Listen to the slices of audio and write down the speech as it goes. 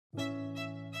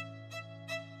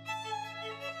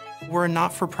We're a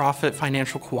not-for-profit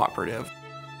financial cooperative.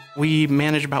 We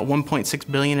manage about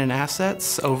 $1.6 billion in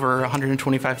assets, over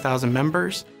 125,000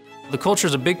 members. The culture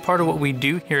is a big part of what we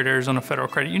do here at Arizona Federal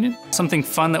Credit Union. Something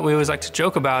fun that we always like to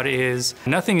joke about is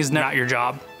nothing is not your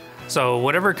job. So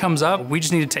whatever comes up, we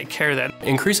just need to take care of that.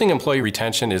 Increasing employee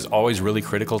retention is always really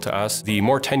critical to us. The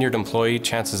more tenured employee,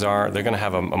 chances are they're going to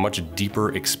have a much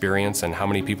deeper experience in how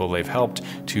many people they've helped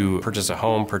to purchase a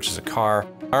home, purchase a car.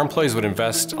 Our employees would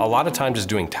invest a lot of time just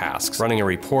doing tasks, running a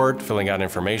report, filling out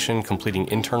information, completing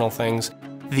internal things.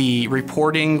 The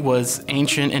reporting was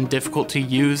ancient and difficult to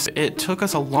use. It took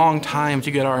us a long time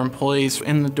to get our employees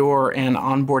in the door and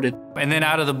onboarded. And then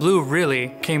out of the blue,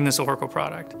 really, came this Oracle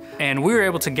product. And we were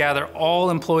able to gather all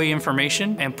employee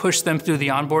information and push them through the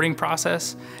onboarding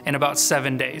process in about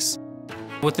 7 days.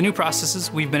 With the new processes,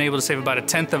 we've been able to save about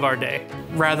 1/10 of our day.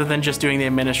 Rather than just doing the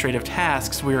administrative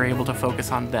tasks, we were able to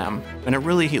focus on them. And it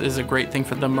really is a great thing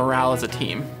for the morale as a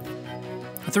team.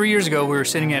 3 years ago, we were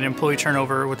sitting at employee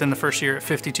turnover within the first year at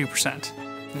 52%.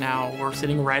 Now we're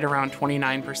sitting right around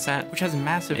 29%, which has a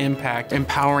massive impact,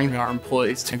 empowering our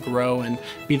employees to grow and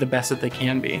be the best that they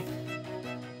can be.